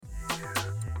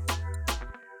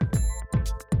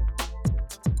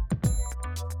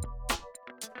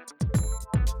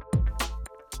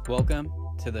Welcome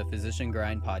to the Physician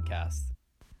Grind podcast.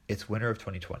 It's winter of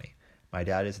 2020. My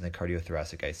dad is in the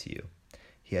cardiothoracic ICU.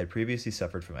 He had previously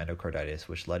suffered from endocarditis,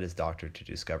 which led his doctor to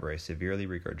discover a severely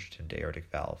regurgitant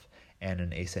aortic valve and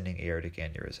an ascending aortic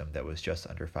aneurysm that was just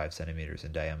under 5 centimeters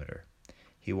in diameter.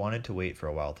 He wanted to wait for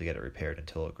a while to get it repaired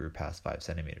until it grew past 5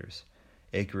 centimeters.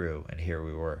 It grew, and here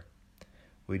we were.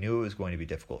 We knew it was going to be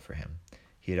difficult for him.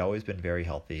 He had always been very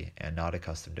healthy and not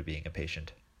accustomed to being a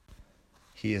patient.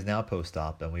 He is now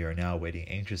post-op, and we are now waiting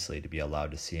anxiously to be allowed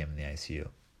to see him in the ICU.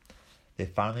 They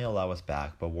finally allow us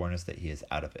back, but warn us that he is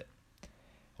out of it.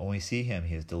 When we see him,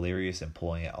 he is delirious and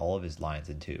pulling at all of his lines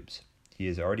and tubes. He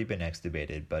has already been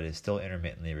extubated, but is still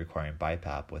intermittently requiring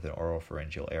BiPAP with an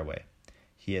oropharyngeal airway.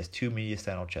 He has 2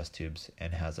 mediastinal chest tubes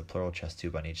and has a pleural chest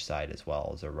tube on each side, as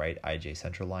well as a right IJ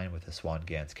central line with a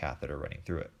Swan-Ganz catheter running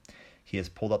through it. He has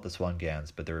pulled out the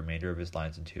Swan-Ganz, but the remainder of his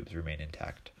lines and tubes remain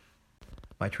intact.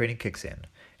 My training kicks in,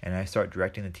 and I start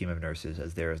directing the team of nurses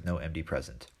as there is no MD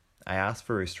present. I ask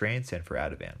for restraints and for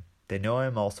Ativan. They know I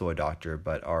am also a doctor,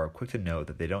 but are quick to know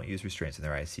that they don't use restraints in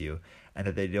their ICU and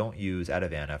that they don't use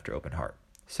Ativan after open heart.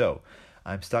 So,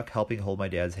 I'm stuck helping hold my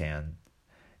dad's hand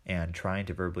and trying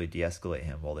to verbally de-escalate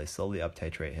him while they slowly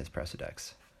up-titrate his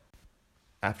Precedex.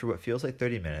 After what feels like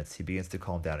 30 minutes, he begins to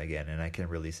calm down again and I can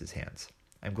release his hands.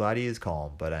 I'm glad he is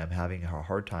calm, but I am having a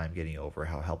hard time getting over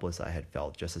how helpless I had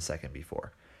felt just a second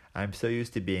before. I am so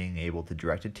used to being able to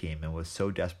direct a team and was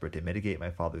so desperate to mitigate my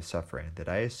father's suffering that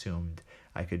I assumed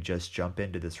I could just jump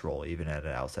into this role even at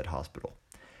an outside hospital.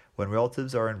 When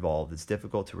relatives are involved, it's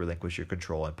difficult to relinquish your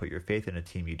control and put your faith in a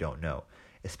team you don't know,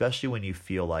 especially when you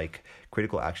feel like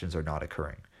critical actions are not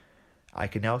occurring. I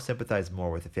can now sympathize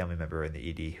more with a family member in the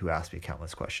ED who asked me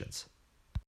countless questions.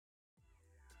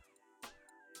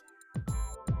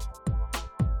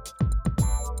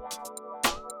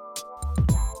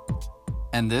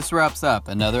 And this wraps up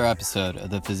another episode of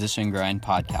the Physician Grind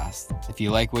podcast. If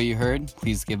you like what you heard,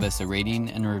 please give us a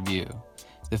rating and review.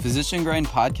 The Physician Grind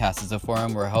podcast is a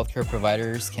forum where healthcare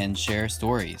providers can share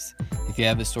stories. If you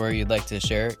have a story you'd like to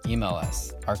share, email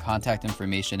us. Our contact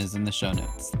information is in the show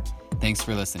notes. Thanks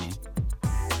for listening.